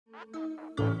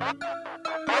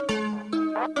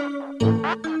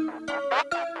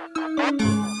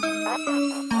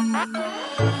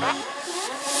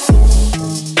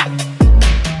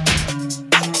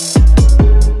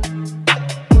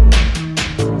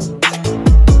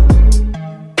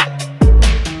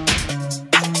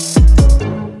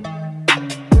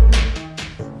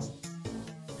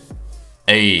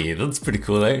Hey, that's pretty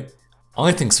cool, eh?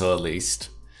 I think so, at least.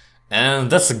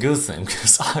 And that's a good thing,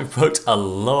 because I wrote a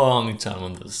long time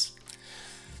on this.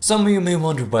 Some of you may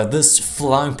wonder why this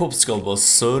flying popsicle was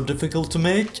so difficult to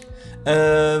make.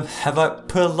 Have I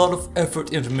put a lot of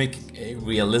effort into making a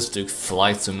realistic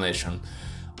flight simulation?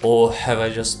 Or have I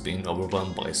just been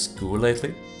overwhelmed by school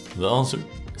lately? The answer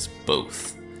is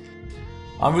both.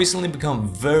 I've recently become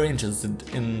very interested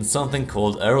in something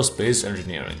called aerospace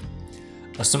engineering.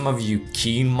 As some of you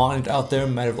keen-minded out there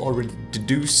might have already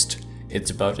deduced, it's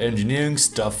about engineering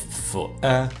stuff for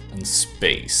air and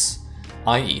space,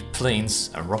 i.e. planes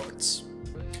and rockets.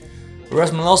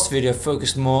 Whereas my last video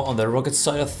focused more on the rocket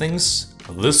side of things,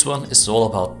 this one is all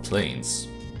about planes.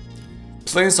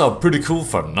 Planes are pretty cool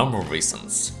for a number of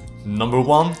reasons. Number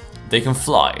 1, they can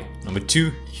fly. Number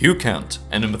 2, you can't.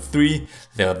 And number 3,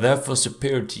 they are therefore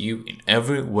superior to you in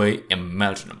every way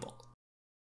imaginable.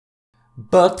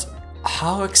 But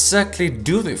how exactly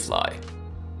do they fly?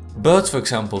 Birds, for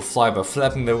example, fly by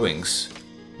flapping their wings.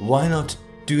 Why not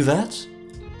do that?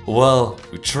 Well,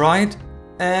 we tried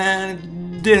and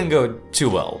it didn't go too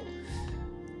well.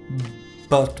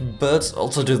 But birds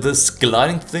also do this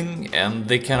gliding thing and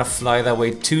they kind of fly that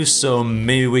way too, so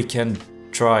maybe we can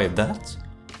try that?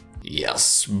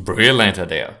 Yes, brilliant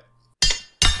idea.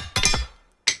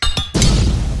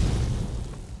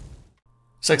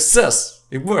 Success!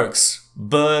 It works,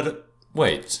 but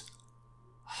wait,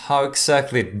 how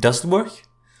exactly does it work?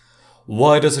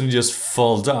 Why doesn't it just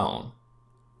fall down?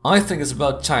 I think it's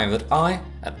about time that I,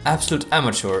 an absolute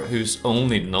amateur whose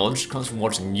only knowledge comes from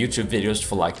watching YouTube videos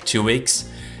for like 2 weeks,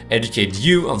 educate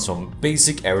you on some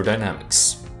basic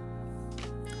aerodynamics.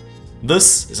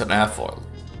 This is an airfoil,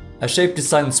 a shape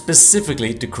designed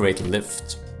specifically to create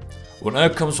lift. When air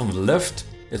comes from the left,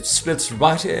 it splits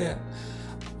right here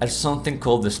at something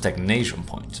called the stagnation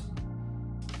point.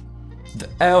 The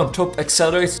air on top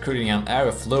accelerates, creating an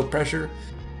area of low pressure,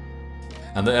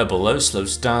 and the air below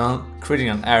slows down, creating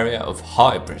an area of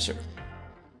high pressure.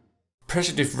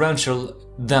 Pressure differential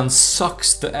then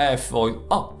sucks the airfoil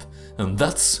up, and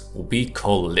that's what we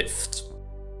call lift.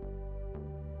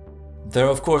 There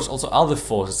are of course also other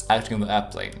forces acting on the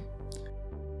airplane.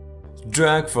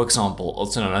 Drag, for example,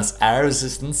 also known as air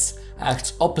resistance,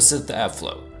 acts opposite the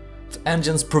airflow. The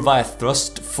engines provide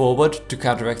thrust forward to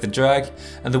counteract the drag,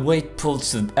 and the weight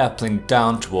pulls the airplane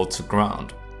down towards the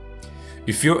ground.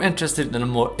 If you're interested in a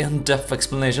more in-depth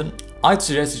explanation, I'd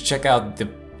suggest you check out the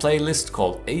playlist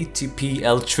called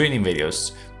ATPL Training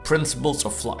Videos, Principles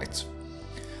of Flight.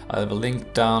 I'll have a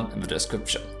link down in the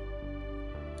description.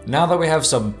 Now that we have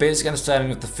some basic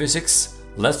understanding of the physics,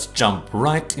 let's jump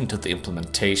right into the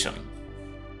implementation.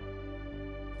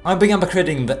 I began by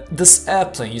creating this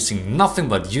airplane using nothing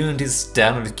but Unity's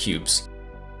standard cubes.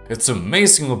 It's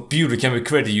amazing what beauty can be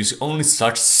created using only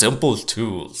such simple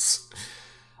tools.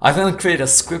 I then created a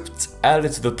script, added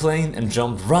it to the plane and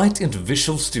jumped right into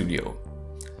Visual Studio.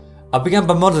 I began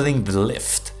by modeling the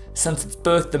lift, since it's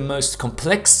both the most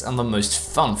complex and the most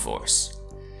fun for us.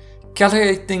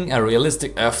 Calculating a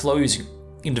realistic airflow using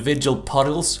individual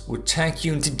particles would take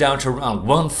Unity down to around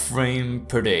 1 frame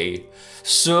per day,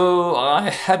 so I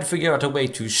had to figure out a way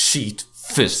to cheat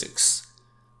physics.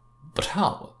 But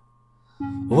how?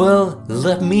 Well,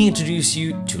 let me introduce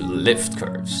you to lift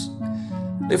curves.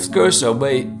 Lift curves are a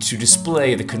way to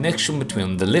display the connection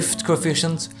between the lift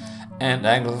coefficient and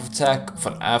angle of attack of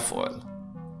an airfoil.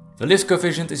 The lift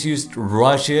coefficient is used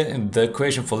right here in the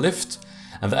equation for lift,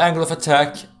 and the angle of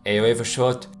attack, AOA for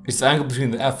short, is the angle between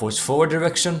the airfoil's forward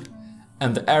direction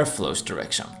and the airflow's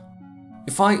direction.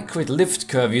 If I create a lift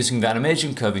curve using the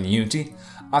animation curve in Unity,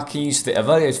 I can use the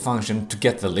evaluate function to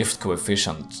get the lift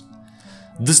coefficient.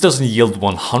 This doesn't yield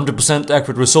 100%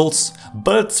 accurate results,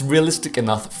 but it's realistic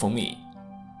enough for me.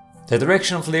 The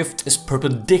direction of lift is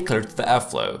perpendicular to the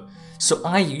airflow, so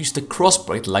I use the cross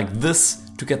braid like this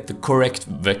to get the correct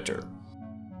vector.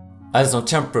 I had some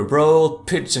temporary roll,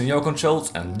 pitch and yaw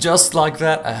controls, and just like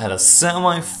that I had a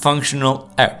semi-functional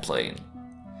airplane.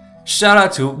 Shout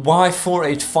out to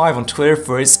Y485 on Twitter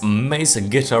for his amazing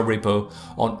GitHub repo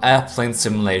on airplane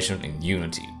simulation in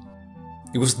Unity.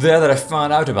 It was there that I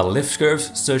found out about lift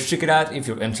curves, so check it out if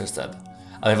you're interested.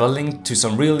 I'll have a link to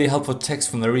some really helpful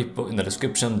text from the repo in the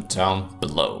description down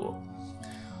below.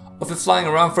 After flying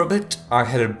around for a bit, I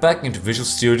headed back into Visual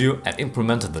Studio and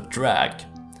implemented the drag.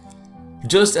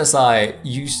 Just as I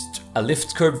used a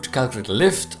lift curve to calculate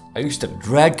lift, I used a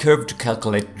drag curve to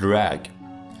calculate drag.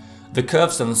 The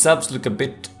curves themselves look a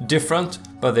bit different,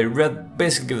 but they read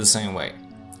basically the same way.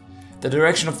 The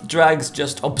direction of the drag is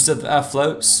just opposite the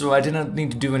airflow, so I didn't need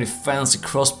to do any fancy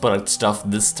cross-product stuff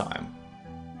this time.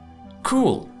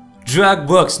 Cool, drag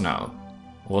works now.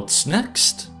 What's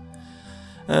next?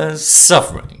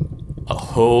 Suffering. A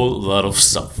whole lot of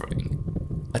suffering.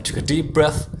 I took a deep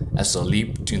breath as I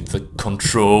leaped into the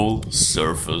control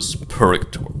surface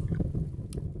purgatory.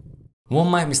 One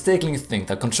might mistakenly think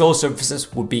that control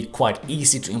surfaces would be quite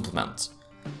easy to implement.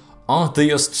 Aren't they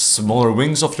just smaller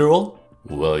wings after all?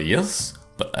 Well, yes,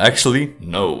 but actually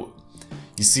no.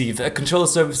 You see, the control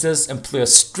surfaces employ a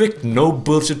strict no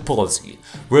bullshit policy,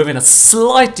 where even a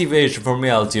slight deviation from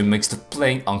reality makes the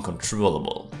plane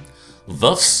uncontrollable.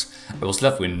 Thus, I was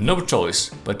left with no choice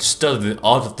but to study the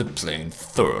art of the plane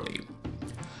thoroughly.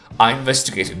 I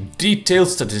investigated detailed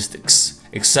statistics,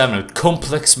 examined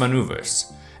complex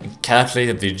maneuvers, and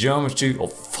calculated the geometry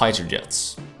of fighter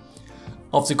jets.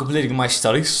 After completing my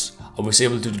studies, I was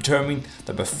able to determine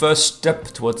that my first step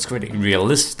towards creating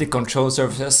realistic control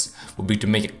surfaces would be to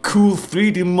make a cool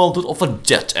 3D model of a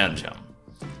jet engine.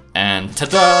 And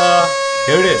ta-da!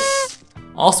 Here it is!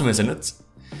 Awesome, isn't it?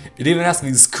 It even has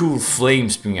these cool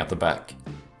flames spewing out the back.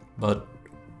 But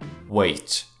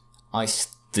wait, I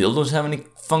still don't have any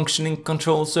functioning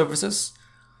control surfaces?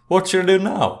 What should I do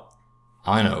now?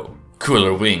 I know,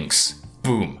 cooler wings.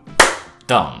 Boom.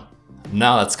 Done.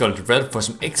 Now let's go to red for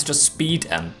some extra speed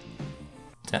and...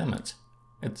 Damn it,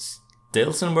 it still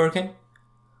isn't working?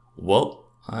 Well,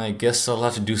 I guess I'll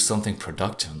have to do something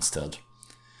productive instead.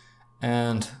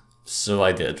 And so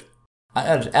I did. I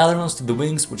added ailerons to the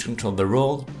wings which control the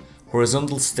roll,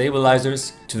 horizontal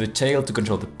stabilizers to the tail to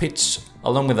control the pitch,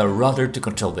 along with a rudder to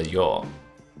control the yaw.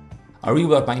 I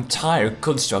reworked my entire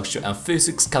code structure and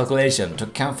physics calculation to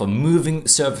account for moving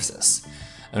surfaces,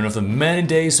 and after many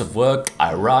days of work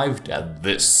I arrived at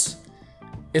this.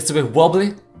 It's a bit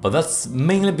wobbly, but that's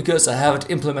mainly because I haven't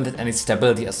implemented any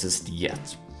stability assist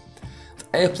yet.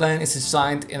 The airplane is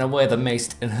designed in a way that makes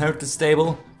it inherently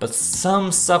stable, but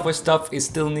some software stuff is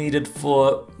still needed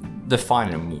for the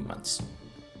finer movements.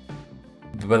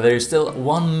 But there is still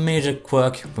one major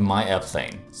quirk with my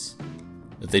airplanes.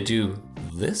 They do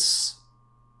this.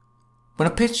 When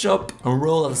I pitch up and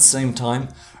roll at the same time,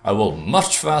 I roll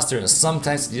much faster and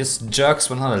sometimes it just jerks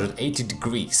 180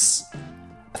 degrees.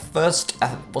 At first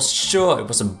I was sure it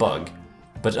was a bug,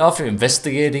 but after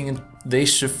investigating the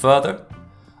issue further,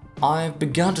 I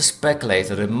began to speculate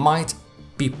that it might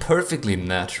be perfectly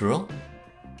natural.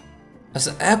 As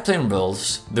the airplane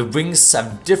rolls, the wings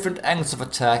have different angles of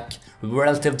attack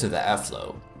relative to the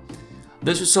airflow.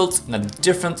 This results in a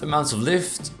different amounts of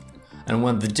lift, and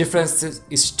when the difference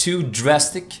is too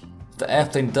drastic, the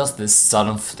airplane does this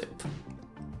sudden flip.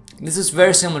 This is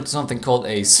very similar to something called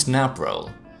a snap roll.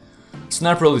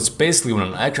 Snap roll is basically when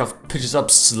an aircraft pitches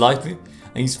up slightly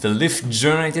and uses the lift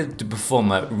generated to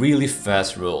perform a really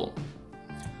fast roll.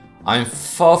 I am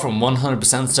far from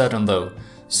 100% certain though,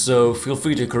 so feel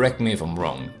free to correct me if I'm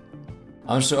wrong.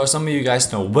 I'm sure some of you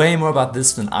guys know way more about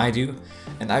this than I do,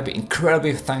 and I'd be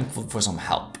incredibly thankful for some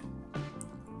help.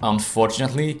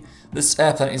 Unfortunately, this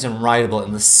airplane isn't rideable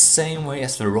in the same way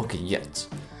as the rocket yet.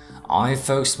 I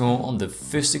focused more on the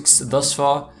physics thus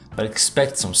far, but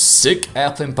expect some sick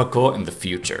airplane parkour in the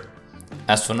future.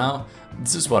 As for now,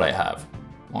 this is what I have.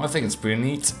 I think it's pretty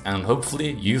neat, and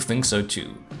hopefully you think so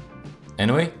too.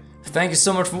 Anyway, thank you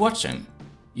so much for watching.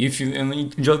 If you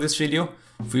enjoyed this video,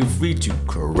 feel free to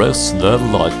caress that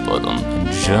like button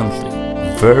and gently,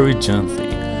 very gently,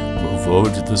 move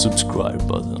over to the subscribe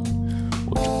button,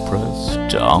 or to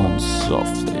press down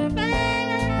softly.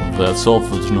 That's all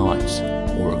for tonight.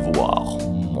 Au revoir,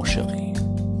 mon chéri.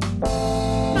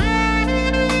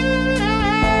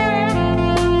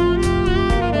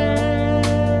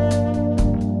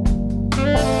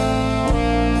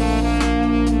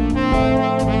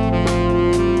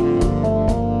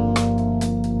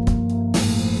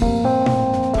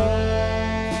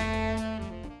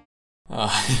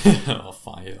 Oh,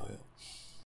 fine, yeah.